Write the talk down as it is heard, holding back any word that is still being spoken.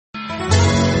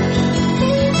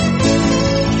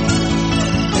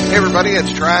Hey everybody,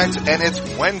 it's Trags, and it's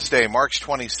Wednesday, March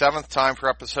 27th, time for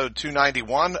episode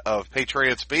 291 of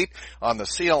Patriots Beat on the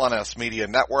CLNS Media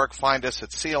Network. Find us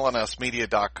at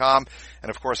clnsmedia.com, and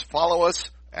of course follow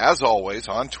us, as always,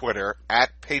 on Twitter at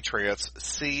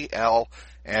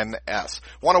PatriotsCLNS.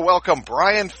 Want to welcome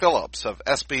Brian Phillips of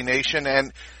SB Nation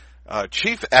and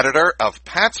chief editor of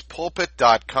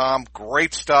patspulpit.com.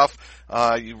 Great stuff.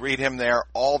 You read him there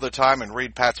all the time and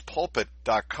read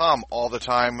patspulpit.com all the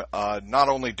time, not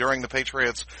only during the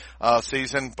Patriots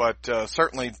season, but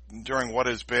certainly during what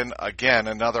has been, again,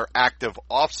 another active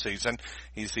off season.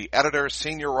 He's the editor,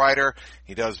 senior writer.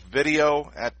 He does video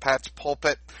at Pat's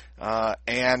Pulpit.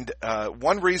 And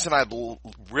one reason I'd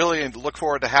really look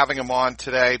forward to having him on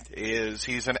today is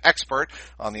he's an expert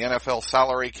on the NFL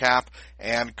salary cap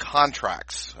and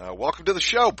contracts. Welcome to the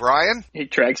show, Brian. Hey,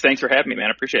 Trags. Thanks for having me, man.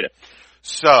 I appreciate it.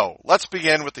 So let's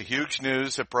begin with the huge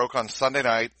news that broke on Sunday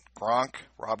night. Rob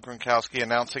Gronkowski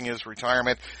announcing his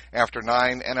retirement after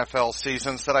 9 NFL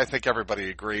seasons that I think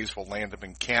everybody agrees will land him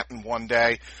in Canton one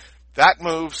day. That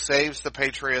move saves the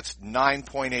Patriots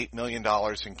 $9.8 million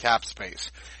in cap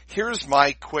space. Here's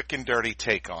my quick and dirty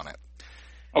take on it.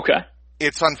 Okay.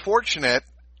 It's unfortunate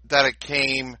that it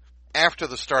came after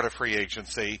the start of free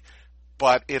agency,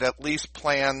 but it at least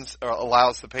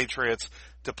allows the Patriots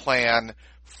to plan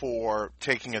for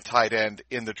taking a tight end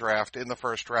in the draft in the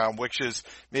first round, which is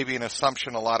maybe an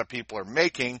assumption a lot of people are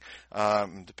making.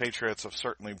 The Patriots have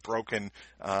certainly broken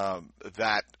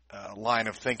that line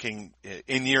of thinking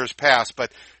in years past,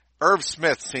 but Irv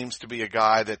Smith seems to be a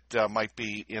guy that might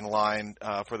be in line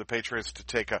for the Patriots to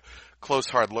take a close,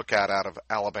 hard look at out of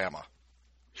Alabama.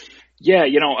 Yeah,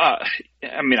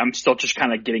 I'm still just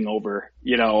kind of getting over,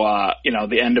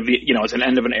 the end of it's an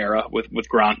end of an era with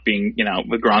Gronk being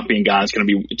gone. It's going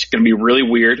to be really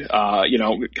weird,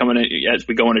 coming in as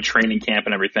we go into training camp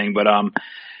and everything. But, I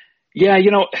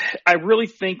really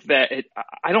think that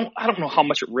I don't know how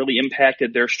much it really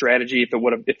impacted their strategy if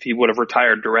he would have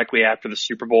retired directly after the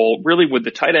Super Bowl. Really, with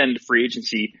the tight end free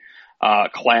agency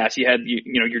class, you had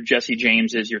your Jesse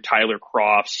Jameses, your Tyler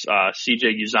Crofts,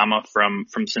 CJ Uzomah from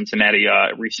Cincinnati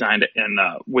re-signed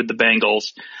with the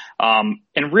Bengals,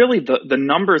 and really the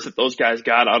numbers that those guys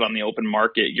got out on the open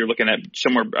market, you're looking at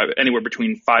anywhere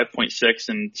between 5.6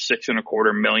 and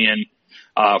 6.25 million.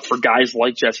 For guys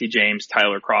like Jesse James,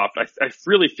 Tyler Croft, I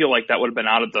really feel like that would have been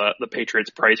out of the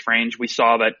Patriots price range. We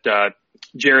saw that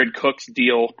Jared Cook's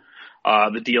deal,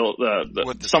 some of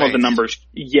the numbers,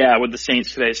 with the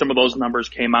Saints today, some of those numbers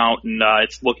came out, and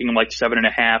it's looking like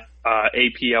 7.5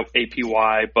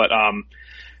 APY, but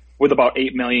with about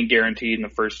 $8 million guaranteed in the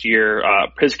first year,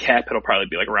 his cap hit will probably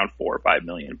be like around $4 or $5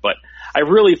 million. But I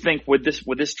really think with this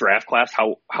draft class,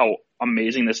 how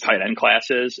amazing this tight end class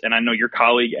is, and I know your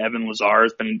colleague Evan Lazar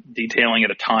has been detailing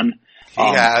it a ton. He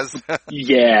has.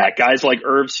 Yeah, guys like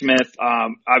Irv Smith,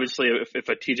 obviously if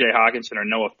a TJ Hawkinson or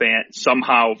Noah Fant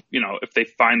somehow, if they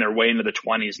find their way into the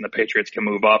 20s and the Patriots can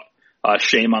move up,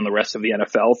 shame on the rest of the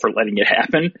NFL for letting it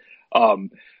happen.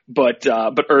 But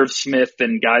Irv Smith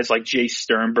and guys like Jay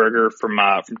Sternberger from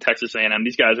Texas A&M,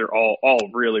 these guys are all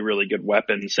really, really good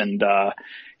weapons. And,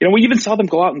 we even saw them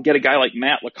go out and get a guy like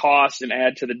Matt Lacoste and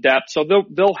add to the depth. So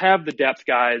they'll have the depth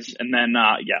guys. And then,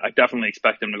 I definitely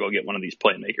expect them to go get one of these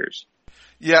playmakers.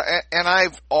 Yeah. And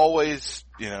I've always,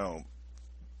 been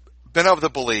of the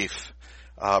belief,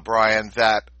 Brian,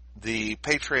 that the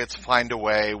Patriots find a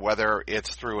way, whether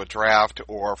it's through a draft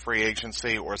or free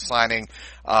agency or signing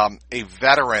a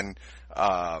veteran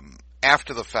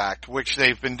after the fact, which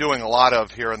they've been doing a lot of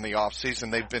here in the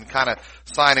offseason. They've been kind of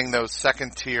signing those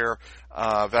second-tier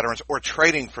veterans or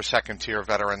trading for second-tier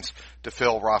veterans to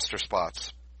fill roster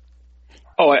spots.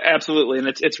 Oh, absolutely. And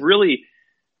it's really,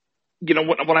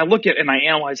 when I look at and I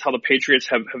analyze how the Patriots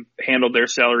have handled their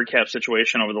salary cap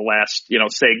situation over the last,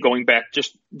 say going back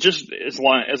just as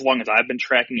long as I've been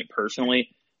tracking it personally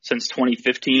since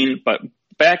 2015, but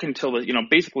back until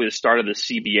basically the start of the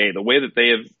CBA, the way that they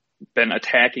have been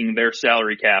attacking their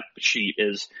salary cap sheet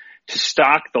is to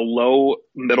stock the low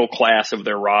middle class of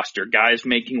their roster, guys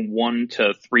making 1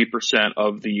 to 3%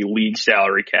 of the league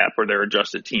salary cap or their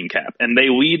adjusted team cap. And they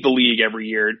lead the league every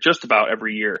year, just about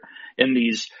every year, in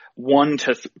these 1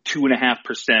 to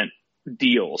 2.5%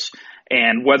 deals.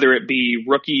 And whether it be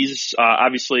rookies,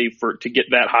 obviously to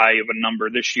get that high of a number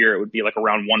this year, it would be like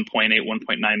around 1.8,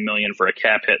 1.9 million for a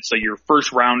cap hit. So your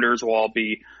first rounders will all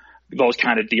be those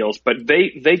kind of deals, but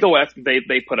they go after,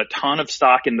 they put a ton of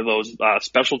stock into those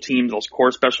special teams, those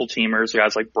core special teamers,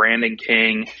 guys like Brandon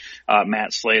King,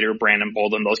 Matt Slater, Brandon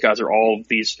Bolden. Those guys are all of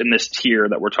these in this tier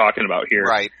that we're talking about here.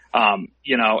 Right.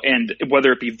 And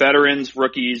whether it be veterans,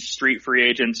 rookies, street free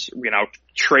agents,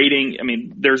 trading, I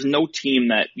mean, there's no team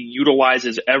that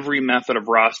utilizes every method of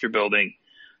roster building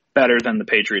better than the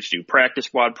Patriots do. Practice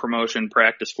squad promotion,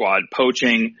 practice squad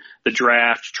poaching, the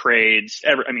draft, trades,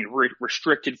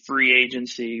 restricted free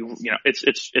agency.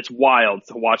 It's wild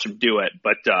to watch them do it.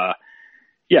 But,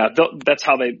 that's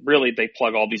how they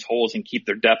plug all these holes and keep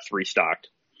their depth restocked.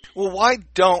 Well,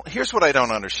 here's what I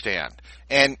don't understand.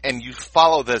 And you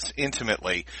follow this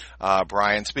intimately,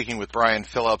 Brian, speaking with Brian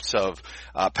Phillips of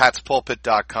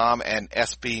patspulpit.com and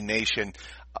SB Nation.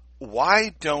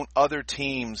 Why don't other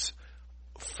teams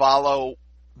follow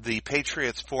the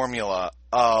Patriots formula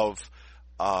of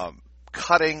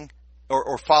cutting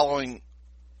or following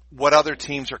what other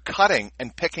teams are cutting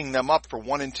and picking them up for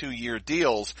 1 and 2 year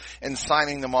deals and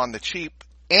signing them on the cheap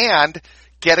and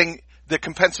getting the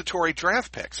compensatory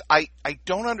draft picks? I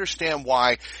don't understand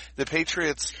why the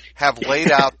Patriots have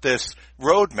laid out this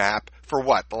roadmap for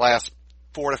the last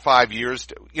 4 to 5 years.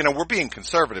 We're being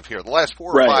conservative here. The last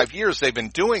 4 or 5 years they've been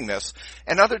doing this,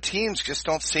 and other teams just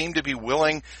don't seem to be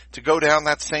willing to go down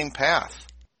that same path.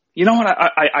 You know what?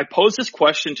 I posed this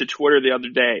question to Twitter the other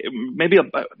day.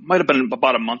 Might have been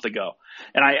about a month ago.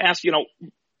 And I asked,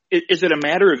 is it a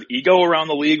matter of ego around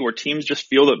the league where teams just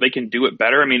feel that they can do it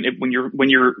better? I mean, when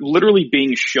you're literally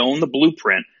being shown the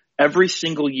blueprint every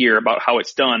single year about how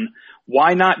it's done,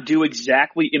 why not do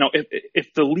exactly,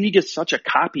 if the league is such a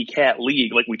copycat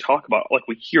league, like we talk about, like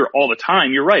we hear all the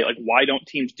time, you're right. Like, why don't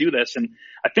teams do this? And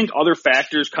I think other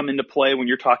factors come into play when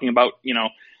you're talking about,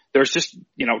 there's just,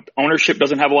 ownership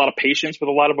doesn't have a lot of patience with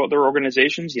a lot of other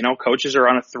organizations. Coaches are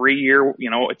on a 3-year,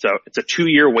 it's a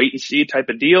 2-year wait and see type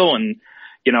of deal. And,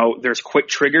 there's quick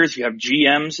triggers. You have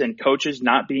GMs and coaches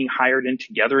not being hired in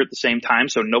together at the same time.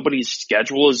 So nobody's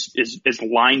schedule is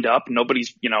lined up.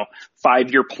 Nobody's,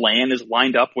 5-year plan is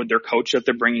lined up with their coach that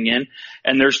they're bringing in.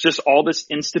 And there's just all this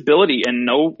instability and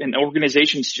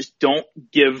organizations just don't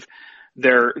give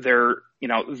their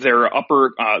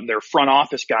front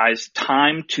office guys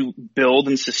time to build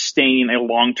and sustain a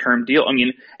long-term deal. I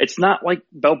mean, it's not like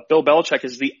Bill Belichick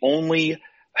is the only,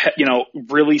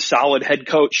 really solid head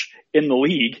coach in the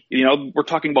league. We're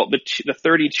talking about the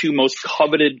 32 most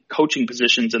coveted coaching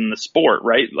positions in the sport,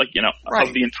 right? Like, right.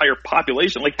 Of the entire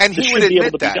population. Like, and he would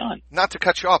admit that. Not to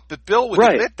cut you off, but Bill would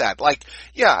admit that. Like,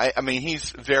 I mean, he's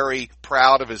very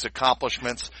proud of his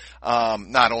accomplishments,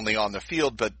 not only on the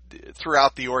field, but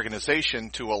throughout the organization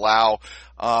to allow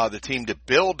the team to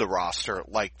build the roster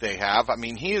like they have. I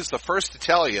mean, he is the first to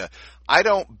tell you, I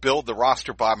don't build the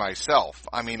roster by myself.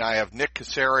 I mean, I have Nick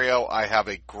Caserio. I have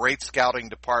a great scouting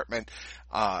department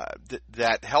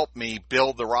that helped me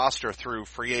build the roster through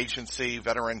free agency,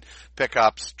 veteran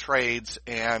pickups, trades,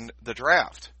 and the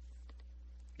draft.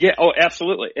 Yeah,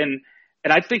 absolutely. And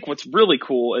I think what's really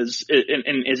cool is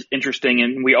interesting,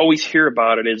 and we always hear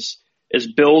about it, is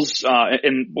Bill's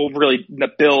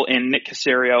Bill and Nick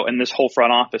Caserio and this whole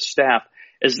front office staff,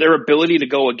 is their ability to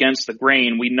go against the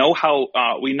grain. We know how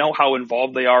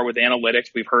involved they are with analytics.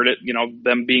 We've heard it,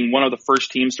 them being one of the first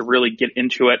teams to really get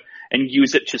into it and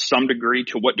use it to some degree.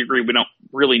 To what degree, we don't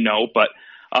really know, but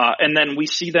and then we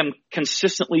see them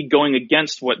consistently going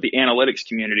against what the analytics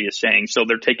community is saying. So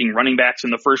they're taking running backs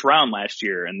in the first round last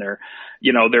year, and they're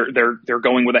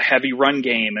going with a heavy run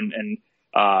game and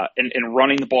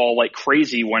running the ball like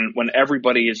crazy when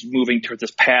everybody is moving towards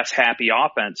this pass happy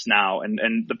offense now.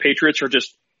 And the Patriots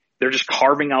they're just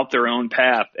carving out their own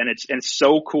path. And it's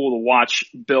so cool to watch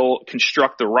Bill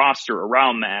construct the roster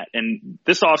around that. And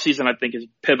this offseason, I think, is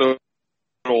pivotal.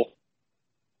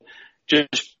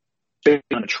 Just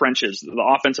on the trenches.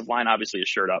 The offensive line obviously is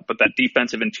shored up, but that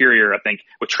defensive interior, I think,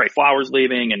 with Trey Flowers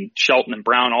leaving and Shelton and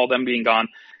Brown, all them being gone,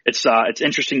 it's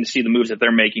interesting to see the moves that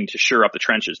they're making to shore up the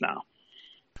trenches now.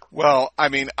 Well, I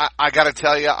mean, I got to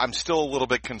tell you, I'm still a little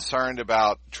bit concerned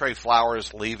about Trey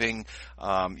Flowers leaving.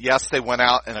 Yes, they went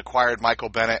out and acquired Michael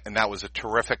Bennett, and that was a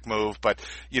terrific move. But,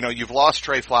 you've lost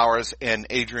Trey Flowers and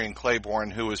Adrian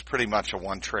Claiborne, who is pretty much a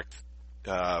one-trick,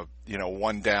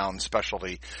 one-down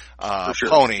specialty sure.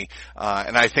 pony.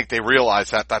 And I think they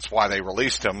realized that. That's why they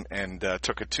released him and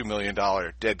took a $2 million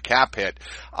dead cap hit.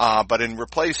 But in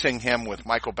replacing him with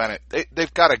Michael Bennett,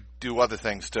 they've got to do other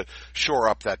things to shore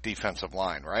up that defensive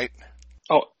line, right?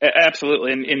 Oh,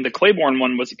 absolutely. And the Claiborne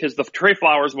one was because the Trey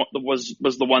Flowers was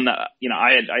the one that,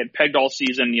 I had pegged all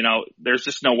season. There's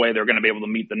just no way they're going to be able to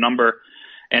meet the number.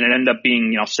 And it ended up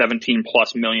being, 17+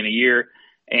 million a year.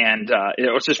 And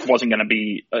it just wasn't going to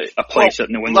be a place that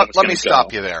New England was going to go. Let me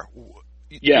stop you there.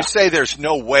 Yeah. You say there's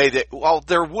no way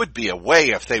there would be a way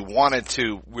if they wanted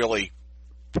to really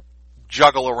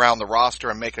juggle around the roster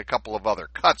and make a couple of other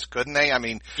cuts, couldn't they? I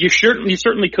mean, you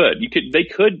certainly could.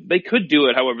 They could do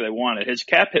it however they wanted. His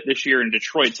cap hit this year in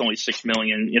Detroit's only $6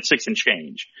 million. It's 6 and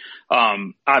change.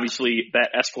 Obviously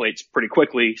that escalates pretty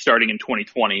quickly starting in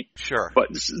 2020. Sure.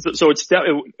 But so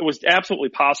it was absolutely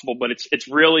possible, but it's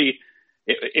really,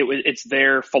 it's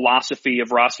their philosophy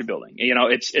of roster building. You know,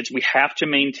 we have to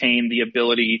maintain the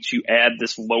ability to add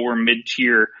this lower mid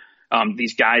tier.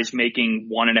 These guys making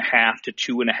 $1.5 to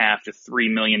 $2.5 to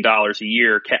 $3 million a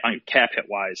year cap hit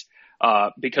wise,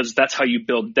 because that's how you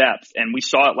build depth. And we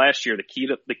saw it last year. The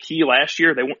key last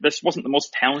year, this wasn't the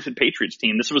most talented Patriots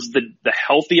team. This was the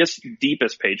healthiest,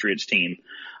 deepest Patriots team.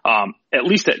 At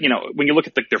least when you look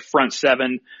at their front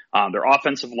seven, their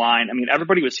offensive line, I mean,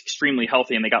 everybody was extremely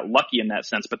healthy and they got lucky in that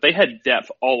sense, but they had depth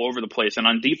all over the place. And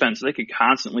on defense, they could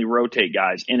constantly rotate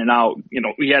guys in and out. You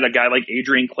know, we had a guy like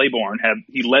Adrian Claiborne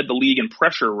he led the league in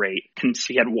pressure rate.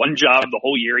 He had one job the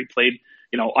whole year. He played,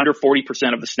 under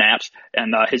 40% of the snaps,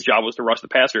 and his job was to rush the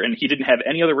passer. And he didn't have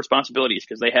any other responsibilities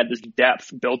because they had this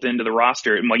depth built into the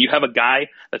roster. And when you have a guy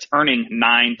that's earning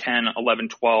 9, 10, 11,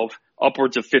 12,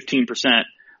 upwards of 15%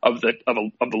 of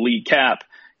the league cap,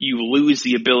 you lose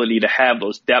the ability to have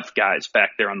those depth guys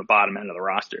back there on the bottom end of the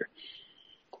roster.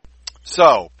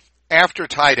 So after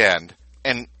tight end,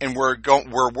 and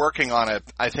we're working on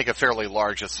I think a fairly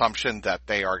large assumption that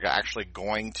they are actually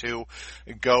going to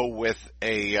go with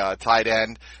a tight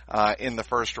end in the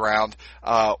first round.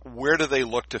 Where do they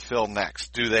look to fill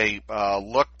next? Do they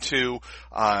look to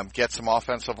get some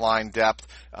offensive line depth?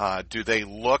 Do they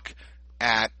look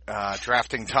at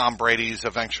drafting Tom Brady's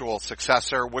eventual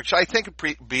successor, which I think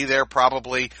would be there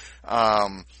probably,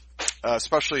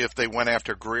 especially if they went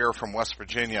after Greer from West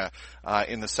Virginia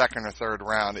in the second or third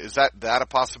round. Is that a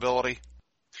possibility?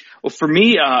 Well, for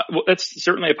me, that's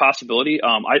certainly a possibility.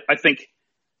 I think,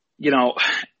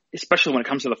 especially when it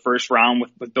comes to the first round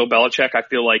with Bill Belichick, I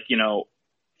feel like,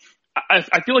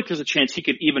 I feel like there's a chance he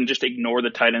could even just ignore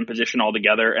the tight end position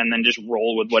altogether and then just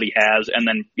roll with what he has, and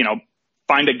then,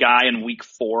 find a guy in week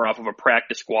 4 off of a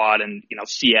practice squad in,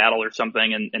 Seattle or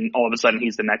something, and all of a sudden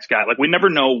he's the next guy. Like, we never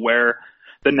know where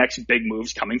the next big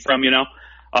move's coming from,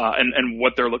 and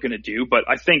what they're looking to do. But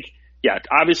I think,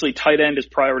 obviously tight end is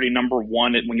priority number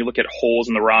 1 when you look at holes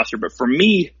in the roster. But for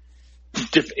me,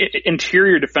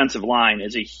 interior defensive line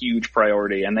is a huge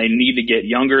priority, and they need to get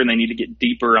younger and they need to get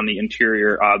deeper on the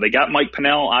interior. They got Mike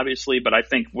Pennell, obviously, but I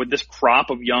think with this crop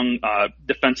of young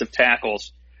defensive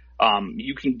tackles,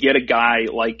 you can get a guy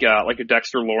like a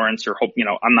Dexter Lawrence, or hope,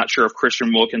 I'm not sure if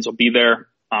Christian Wilkins will be there.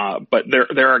 But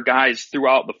there are guys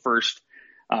throughout the first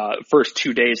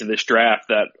 2 days of this draft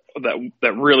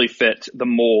that really fit the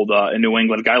mold, in New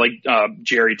England. A guy like,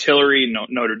 Jerry Tillery,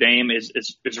 Notre Dame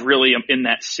is really in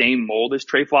that same mold as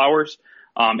Trey Flowers.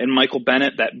 And Michael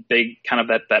Bennett, that big kind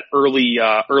of that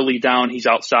early down, he's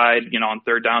outside, on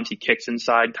third downs, he kicks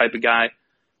inside type of guy.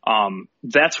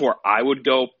 That's where I would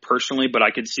go personally, but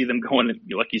I could see them going,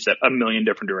 like you said, a million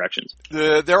different directions.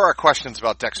 There are questions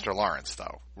about Dexter Lawrence,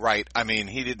 though, right? I mean,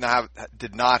 he did not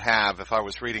have, if I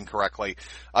was reading correctly,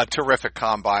 a terrific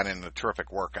combine and a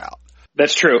terrific workout.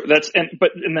 That's true.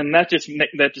 And then that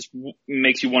just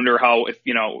makes you wonder how, if,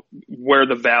 where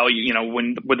the value,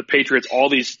 when with the Patriots, all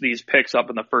these picks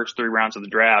up in the first 3 rounds of the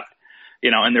draft,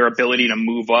 and their ability to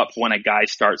move up when a guy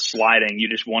starts sliding, you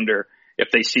just wonder if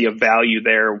they see a value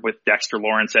there with Dexter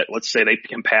Lawrence at, let's say they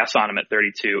can pass on him at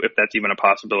 32, if that's even a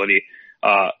possibility.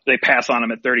 They pass on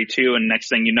him at 32, and next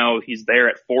thing you know, he's there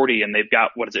at 40, and they've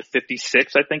got,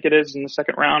 56, I think it is, in the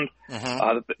second round,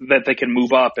 that they can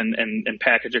move up and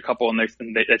package a couple, and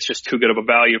it's just too good of a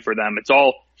value for them. It's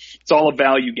all a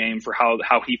value game for how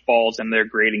he falls in their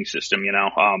grading system,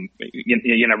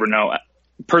 you never know.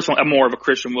 Personally, I'm more of a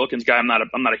Christian Wilkins guy. I'm not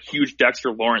a huge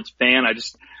Dexter Lawrence fan.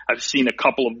 I've seen a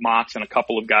couple of mocks and a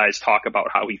couple of guys talk about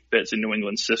how he fits in New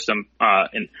England's system.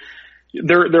 And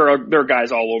there are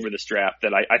guys all over this draft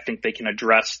that I think they can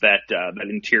address that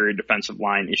interior defensive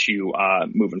line issue,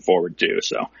 moving forward too.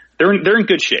 So they're in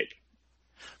good shape.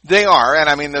 They are, and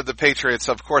I mean, the Patriots,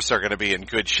 of course, are going to be in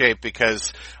good shape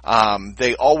because,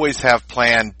 they always have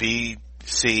plan B,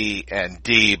 C, and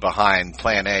D behind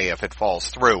plan A if it falls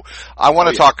through. I want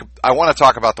to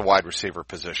talk about the wide receiver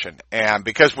position. And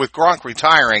because with Gronk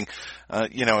retiring,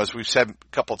 as we've said a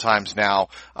couple times now,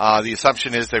 the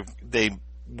assumption is that they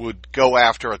would go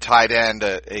after a tight end,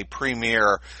 a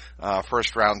premier,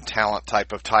 first round talent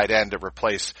type of tight end to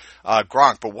replace,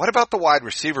 Gronk. But what about the wide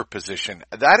receiver position?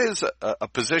 That is a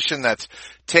position that's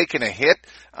taken a hit,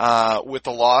 with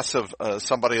the loss of,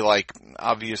 somebody like,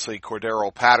 obviously,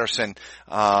 Cordero Patterson,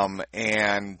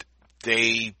 and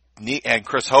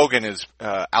Chris Hogan is,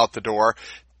 out the door.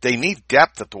 they need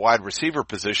depth at the wide receiver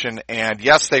position. And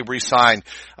yes, they re-signed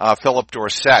Philip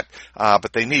Dorsett,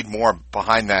 but they need more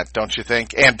behind that, don't you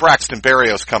think? And Braxton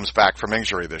Berrios comes back from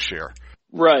injury this year.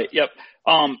 Right. Yep.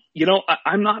 I'm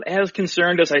not as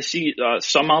concerned as I see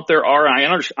some out there are. I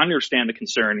understand the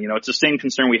concern. It's the same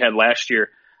concern we had last year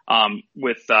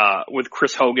with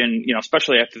Chris Hogan,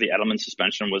 especially after the Edelman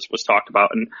suspension was talked about.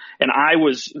 And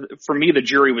for me, the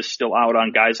jury was still out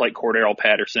on guys like Cordero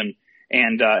Patterson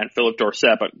and Philip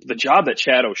Dorsett. But the job that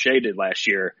Chad O'Shea did last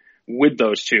year with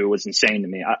those two was insane to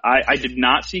me. I did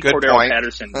not see Good Cordero point.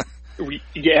 Patterson.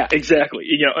 Yeah, exactly.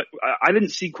 I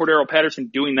didn't see Cordero Patterson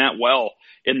doing that well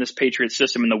in this Patriots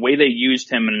system, and the way they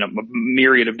used him in a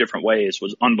myriad of different ways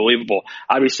was unbelievable.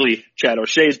 Obviously, Chad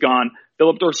O'Shea's gone.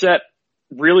 Philip Dorsett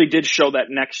really did show that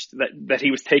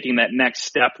he was taking that next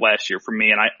step last year for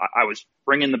me, and I was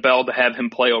ringing the bell to have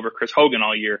him play over Chris Hogan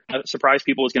all year. I surprised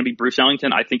people was going to be Bruce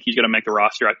Ellington. I think he's going to make the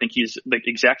roster. I think he's the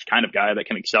exact kind of guy that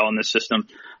can excel in this system.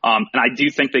 And I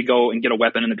do think they go and get a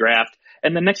weapon in the draft.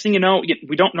 And the next thing you know,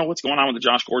 we don't know what's going on with the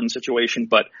Josh Gordon situation,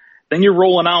 but then you're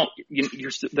rolling out,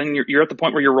 you're at the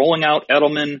point where you're rolling out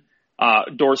Edelman,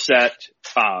 Dorsett,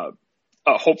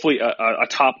 hopefully a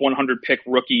top 100 pick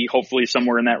rookie, hopefully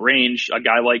somewhere in that range, a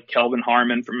guy like Kelvin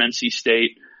Harmon from NC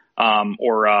State,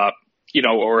 or a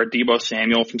Deebo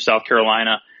Samuel from South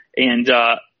Carolina, and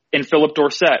Philip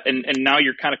Dorsett. And now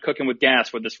you're kind of cooking with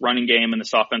gas with this running game and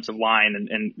this offensive line.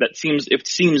 And it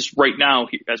seems right now,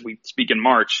 as we speak in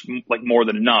March, like more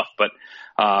than enough. But,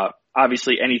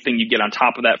 obviously anything you get on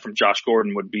top of that from Josh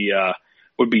Gordon would be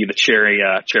the cherry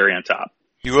on top.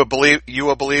 You a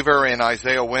believer in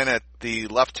Isaiah Wynn at the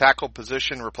left tackle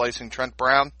position replacing Trent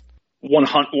Brown?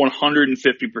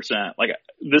 150%. Like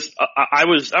this, I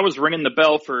was ringing the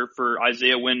bell for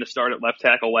Isaiah Wynn to start at left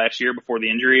tackle last year before the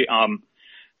injury.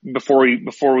 Before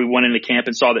we went into camp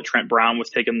and saw that Trent Brown was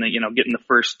taking getting the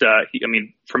first,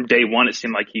 from day one, it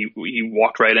seemed like he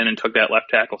walked right in and took that left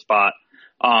tackle spot.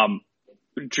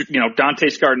 Dante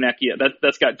Scarnecchia,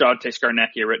 that's got Dante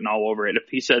Scarnecchia written all over it. If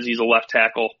he says he's a left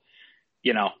tackle,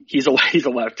 he's a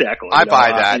left tackle. I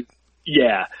buy that.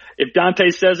 Yeah. If Dante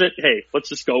says it, hey, let's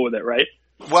just go with it, right?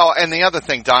 Well, and the other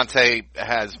thing Dante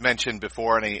has mentioned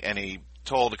before, and he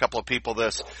told a couple of people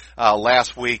this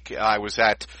last week. I was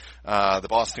at the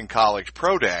Boston College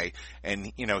Pro Day,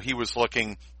 and he was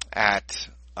looking at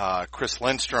Chris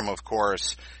Lindstrom, of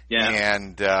course,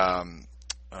 and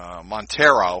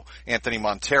Anthony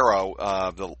Montero,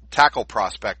 the tackle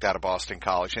prospect out of Boston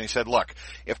College, and he said, look,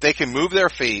 if they can move their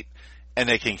feet and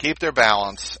they can keep their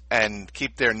balance and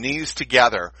keep their knees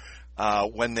together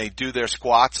when they do their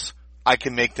squats, I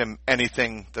can make them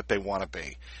anything that they want to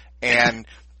be. And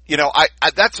I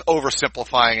that's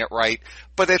oversimplifying it, right?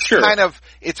 But it's sure. kind of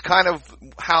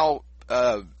how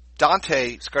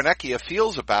Dante Scarnecchia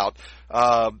feels about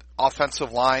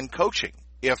offensive line coaching.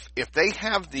 If they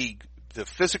have the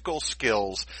physical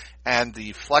skills and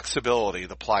the flexibility,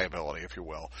 the pliability, if you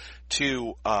will,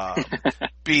 to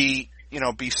be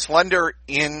slender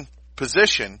in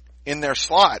position in their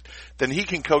slot, then he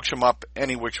can coach them up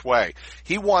any which way.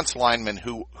 He wants linemen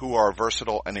who are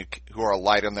versatile and who are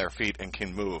light on their feet and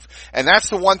can move. And that's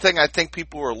the one thing I think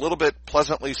people were a little bit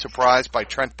pleasantly surprised by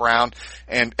Trent Brown.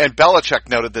 And Belichick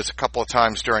noted this a couple of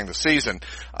times during the season,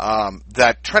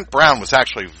 that Trent Brown was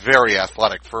actually very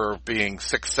athletic for being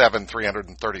 6'7",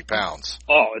 330 pounds.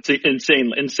 Oh, it's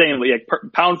insanely, like,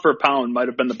 pound for pound might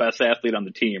have been the best athlete on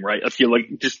the team, right? If you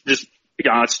like, just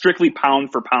on a strictly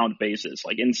pound for pound basis,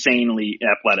 like insanely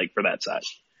athletic for that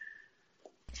size.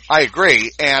 I agree.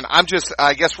 And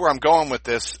I guess where I'm going with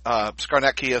this,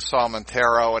 Scarnecchia saw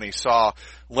Montero and he saw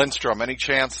Lindstrom. Any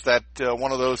chance that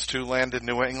one of those two land in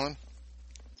New England?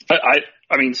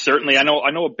 I mean, certainly. I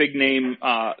know a big name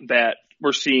that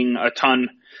we're seeing a ton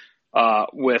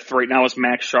with right now is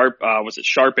Max Sharp. Was it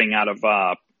Sharping out of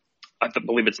I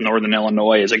believe it's Northern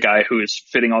Illinois, is a guy who is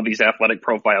fitting all these athletic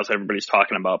profiles everybody's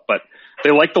talking about. But they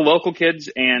like the local kids,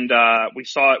 and we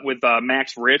saw it with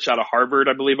Max Rich out of Harvard,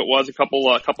 I believe it was, a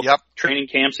couple training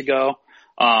camps ago.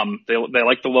 They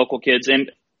like the local kids,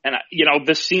 and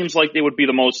this seems like it would be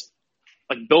the most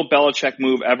like Bill Belichick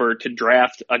move ever to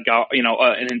draft a guy,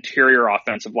 an interior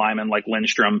offensive lineman like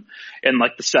Lindstrom in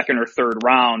like the second or third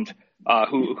round,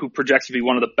 who projects to be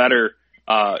one of the better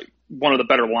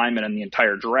linemen in the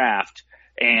entire draft,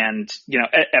 and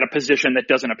at a position that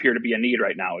doesn't appear to be a need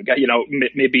right now.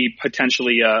 Maybe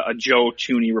potentially a Joe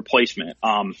Thuney replacement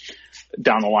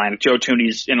down the line. Joe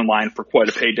Thuney's in line for quite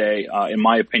a payday, in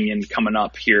my opinion, coming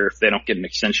up here if they don't get an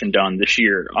extension done this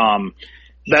year.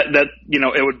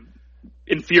 It would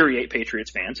infuriate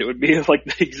Patriots fans. It would be like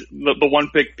the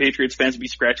one pick Patriots fans would be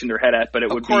scratching their head at, but it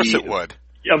would be. Of course it would.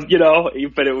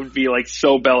 but it would be like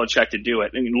so Belichick to do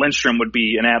it. I mean, Lindstrom would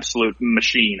be an absolute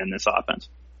machine in this offense.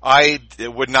 I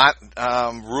would not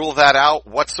rule that out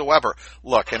whatsoever.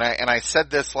 Look, and I said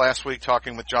this last week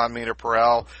talking with John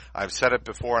Meter-Perel. I've said it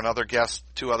before,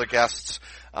 two other guests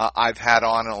I've had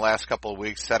on in the last couple of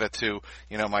weeks. Said it to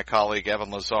my colleague Evan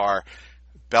Lazar.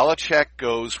 Belichick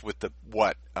goes with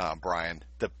Brian?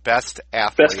 The best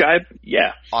athlete, best guy,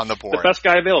 yeah, on the board, the best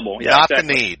guy available, yeah, not exactly.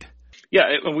 the need. Yeah,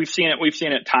 we've seen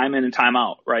it time in and time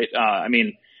out, right? I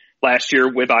mean, last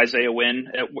year with Isaiah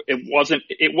Wynn,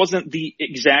 it wasn't the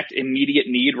exact immediate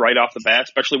need right off the bat,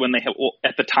 especially when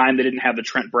at the time they didn't have the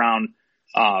Trent Brown.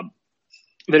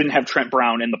 They didn't have Trent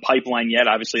Brown in the pipeline yet.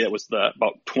 Obviously, it was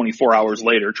about 24 hours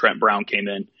later Trent Brown came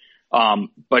in.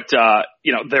 But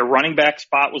their running back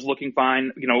spot was looking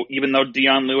fine. Even though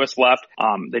Dion Lewis left,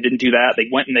 they didn't do that. They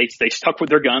went and they stuck with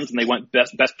their guns and they went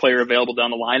best player available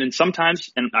down the line. And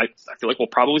sometimes, and I feel like we'll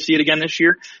probably see it again this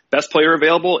year, best player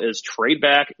available is trade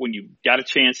back when you got a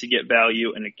chance to get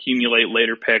value and accumulate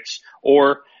later picks,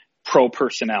 or pro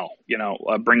personnel,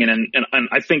 bringing in. And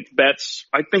I think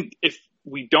if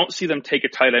we don't see them take a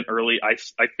tight end early, I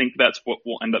think that's what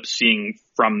we'll end up seeing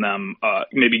from them.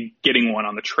 Maybe getting one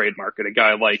on the trade market, a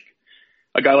guy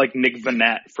like Nick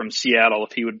Vannett from Seattle,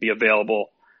 if he would be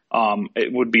available,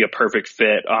 it would be a perfect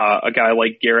fit. A guy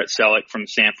like Garrett Selleck from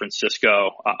San Francisco,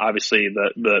 obviously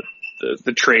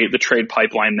the trade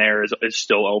pipeline there is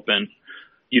still open.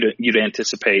 You'd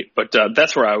anticipate, but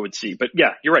that's where I would see. But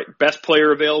yeah, you're right. Best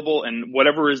player available, and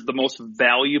whatever is the most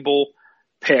valuable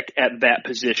pick at that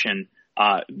position.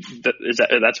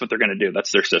 That's what they're going to do.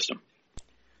 That's their system.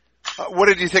 What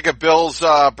did you think of Bill's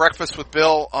breakfast with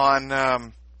Bill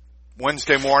on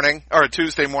Wednesday morning, or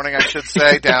Tuesday morning, I should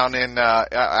say, down in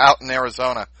out in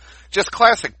Arizona? Just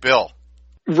classic Bill.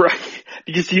 Right.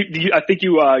 Because I think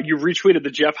you retweeted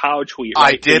the Jeff Howe tweet.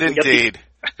 Right? I did indeed.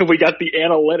 We got the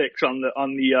analytics on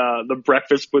the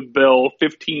breakfast with Bill.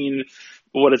 15.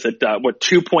 What is it?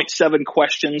 2.7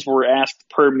 questions were asked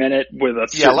per minute with a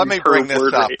certain let me bring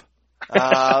this up. Rate.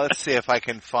 Let's see if I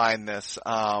can find this.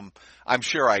 I'm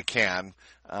sure I can.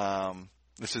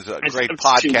 This is great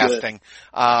podcasting.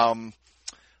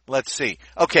 Let's see.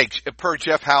 Okay, per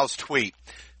Jeff Howe's tweet,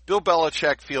 Bill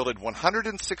Belichick fielded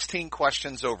 116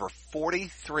 questions over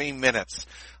 43 minutes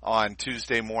on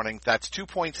Tuesday morning. That's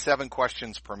 2.7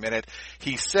 questions per minute.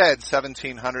 He said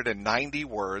 1,790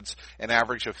 words, an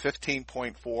average of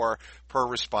 15.4 per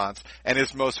response, and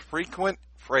his most frequent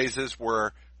phrases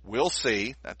were "we'll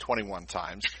see," 21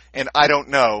 times, and "I don't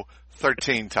know,"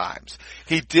 13 times.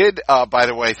 He did, by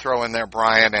the way, throw in there,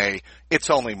 Brian, "it's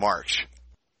only March."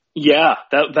 Yeah,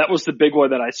 that was the big one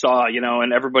that I saw,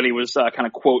 and everybody was kind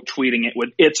of quote tweeting it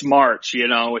with "it's March,"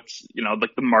 it's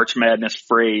like the March Madness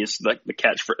phrase,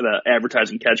 the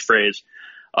advertising catchphrase.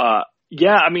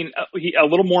 Yeah, I mean, a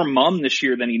little more mum this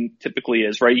year than he typically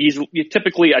is, right? He's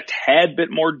typically a tad bit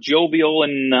more jovial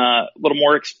and a little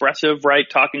more expressive, right?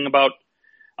 Talking about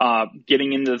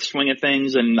getting into the swing of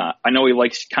things, and I know he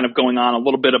likes kind of going on a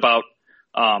little bit about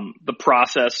the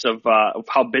process of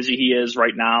how busy he is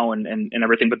right now and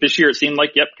everything. But this year it seemed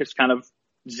like, it's kind of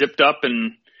zipped up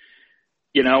and,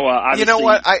 obviously. You know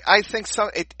what? I think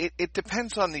it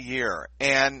depends on the year,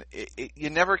 and you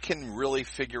never can really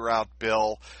figure out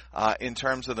Bill, in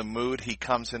terms of the mood he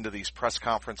comes into these press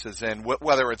conferences in,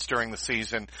 whether it's during the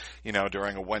season,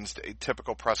 during a Wednesday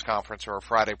typical press conference or a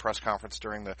Friday press conference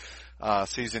during the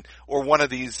season, or one of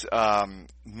these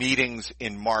meetings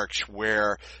in March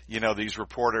where, these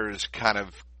reporters kind of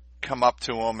come up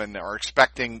to him and are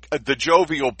expecting the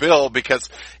jovial Bill because,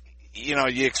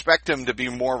 you expect him to be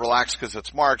more relaxed because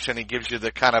it's March, and he gives you the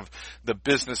kind of the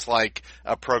business-like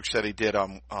approach that he did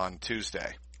on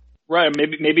Tuesday. Right.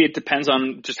 Maybe it depends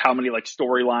on just how many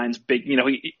storylines, big,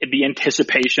 the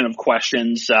anticipation of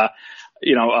questions,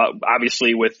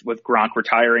 obviously with Gronk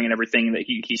retiring and everything, that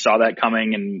he saw that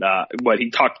coming, and he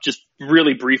talked just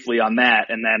really briefly on that,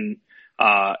 and then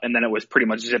it was pretty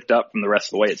much zipped up from the rest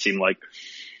of the way, it seemed like.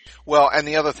 Well, and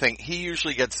the other thing, he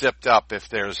usually gets zipped up if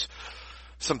there's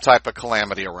some type of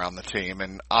calamity around the team.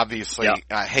 And obviously,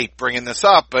 I hate bringing this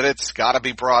up, but it's got to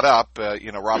be brought up.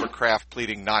 Robert Kraft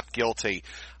pleading not guilty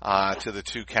to the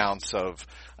 2 counts of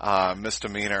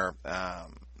misdemeanor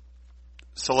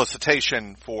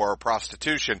solicitation for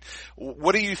prostitution.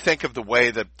 What do you think of the way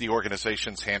that the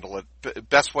organizations handle it?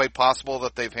 Best way possible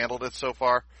that they've handled it so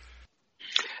far?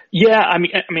 Yeah, I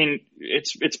mean,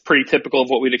 it's pretty typical of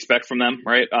what we'd expect from them,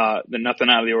 right? Nothing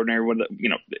out of the ordinary.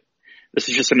 This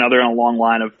is just another in a long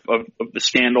line of the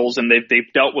scandals, and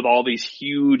they've dealt with all these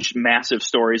huge, massive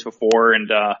stories before. And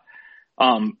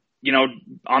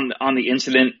on the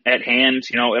incident at hand,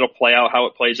 it'll play out how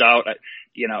it plays out.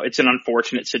 It's an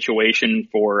unfortunate situation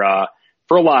for a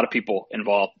lot of people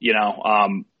involved.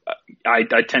 I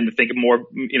tend to think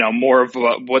more of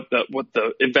what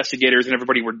the investigators and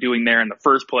everybody were doing there in the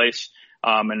first place.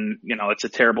 And it's a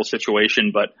terrible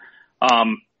situation, but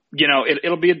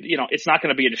it'll be, it's not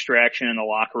going to be a distraction in the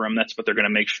locker room. That's what they're going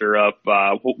to make sure of.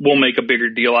 We'll make a bigger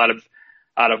deal out of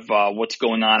what's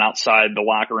going on outside the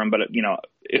locker room. But,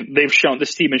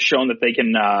 this team has shown that they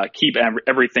can keep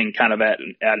everything kind of at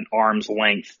an arm's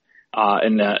length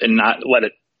and not let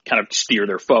it kind of steer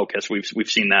their focus. We've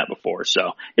seen that before.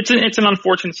 So it's an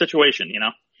unfortunate situation,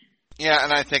 Yeah,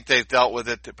 and I think they've dealt with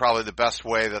it probably the best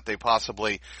way that they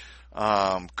possibly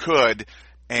could.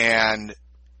 And,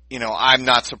 I'm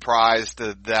not surprised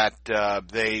that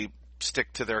they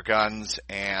stick to their guns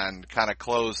and kind of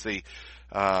close the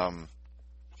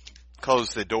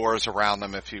doors around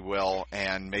them, if you will,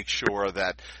 and make sure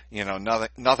that,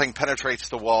 nothing penetrates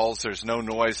the walls. There's no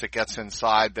noise that gets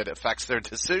inside that affects their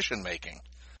decision making.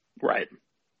 Right.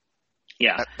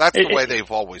 Yeah. That's the way they've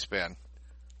always been.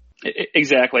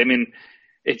 Exactly. I mean,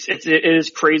 it is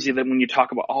crazy that when you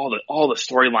talk about all the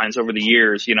storylines over the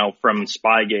years, from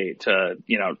Spygate to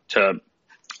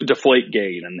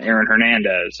Deflategate and Aaron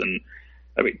Hernandez, and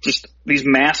I mean, just these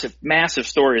massive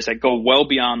stories that go well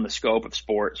beyond the scope of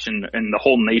sports, and the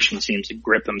whole nation seems to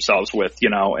grip themselves with,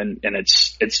 and it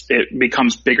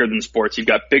becomes bigger than sports. You've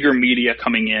got bigger media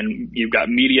coming in. You've got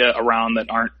media around that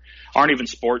aren't even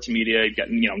sports media. You've got,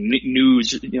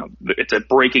 news, it's a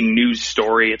breaking news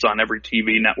story. It's on every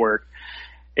TV network.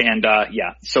 And,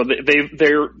 so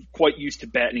they're quite used to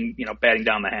batting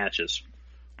down the hatches.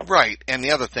 Right. And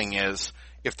the other thing is,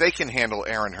 if they can handle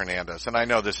Aaron Hernandez, and I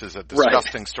know this is a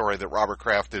disgusting story that Robert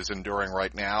Kraft is enduring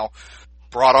right now,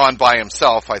 brought on by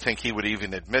himself, I think he would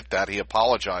even admit that. He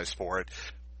apologized for it.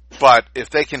 But if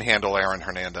they can handle Aaron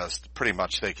Hernandez, pretty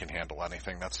much they can handle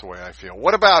anything. That's the way I feel.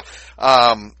 What about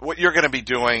what you're going to be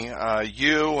doing,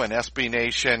 you and SB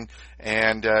Nation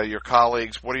and your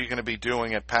colleagues? What are you going to be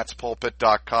doing at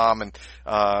patspulpit.com and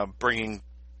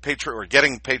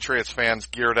getting Patriots fans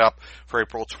geared up for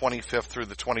April 25th through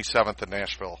the 27th in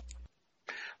Nashville?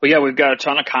 Well, yeah, we've got a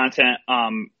ton of content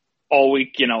all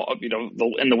week. In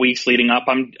the weeks leading up,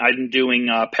 I'm doing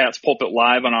Pat's Pulpit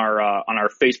Live on our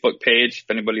Facebook page.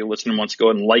 If anybody listening wants to go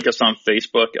ahead and like us on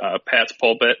Facebook, Pat's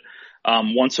Pulpit,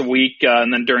 once a week,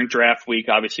 and then during draft week,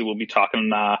 obviously we'll be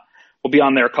talking. We'll be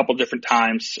on there a couple different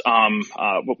times.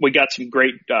 We got some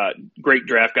great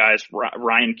draft guys.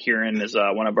 Ryan Kieran is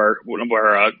one of our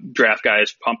draft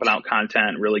guys, pumping out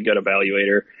content. Really good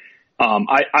evaluator.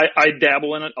 I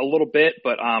dabble in it a little bit,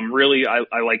 but really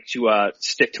I like to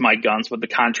stick to my guns with the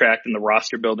contract and the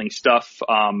roster building stuff.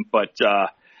 But I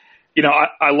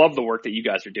love the work that you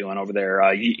guys are doing over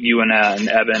there. You and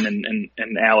Evan and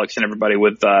Alex and everybody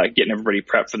with getting everybody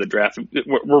prepped for the draft.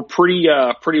 We're pretty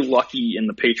lucky in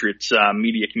the Patriots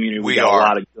media community. We got a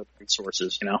lot of good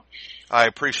resources. I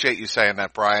appreciate you saying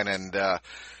that, Brian. And I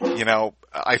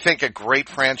think a great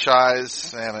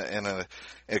franchise and an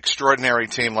extraordinary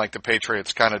team like the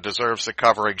Patriots kind of deserves the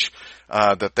coverage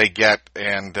that they get,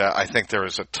 and I think there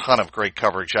is a ton of great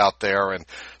coverage out there, and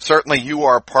certainly you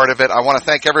are a part of it. I want to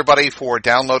thank everybody for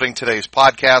downloading today's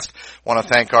podcast. I want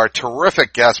to thank our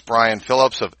terrific guest, Brian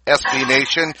Phillips of SB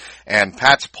Nation and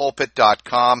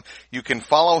patspulpit.com. You can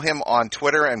follow him on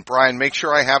Twitter, and Brian, make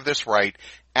sure I have this right,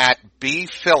 at B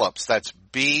Phillips. That's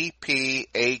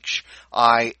BPHILL,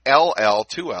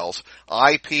 2 L's,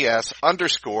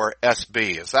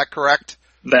 IPS_SB. Is that correct?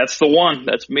 That's the one.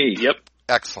 That's me. Yep.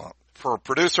 Excellent. For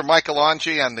producer Mike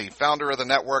Alonji and the founder of the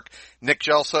network, Nick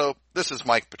Gelso, this is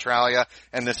Mike Petralia,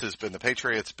 and this has been the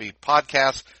Patriots Beat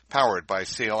podcast, powered by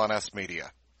CLNS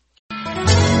Media.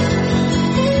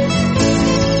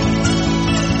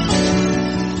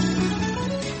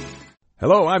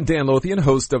 Hello, I'm Dan Lothian,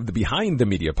 host of the Behind the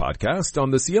Media podcast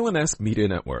on the CLNS Media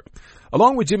Network.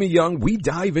 Along with Jimmy Young, we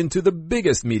dive into the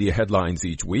biggest media headlines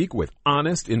each week with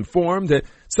honest, informed, and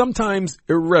sometimes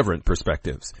irreverent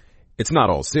perspectives. It's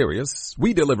not all serious.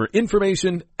 We deliver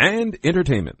information and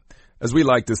entertainment. As we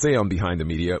like to say on Behind the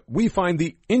Media, we find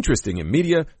the interesting in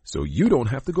media so you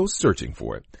don't have to go searching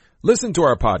for it. Listen to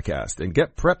our podcast and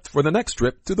get prepped for the next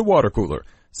trip to the water cooler.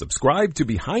 Subscribe to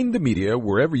Behind the Media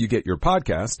wherever you get your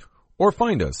podcast, or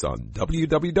find us on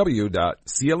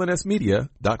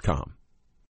www.clnsmedia.com.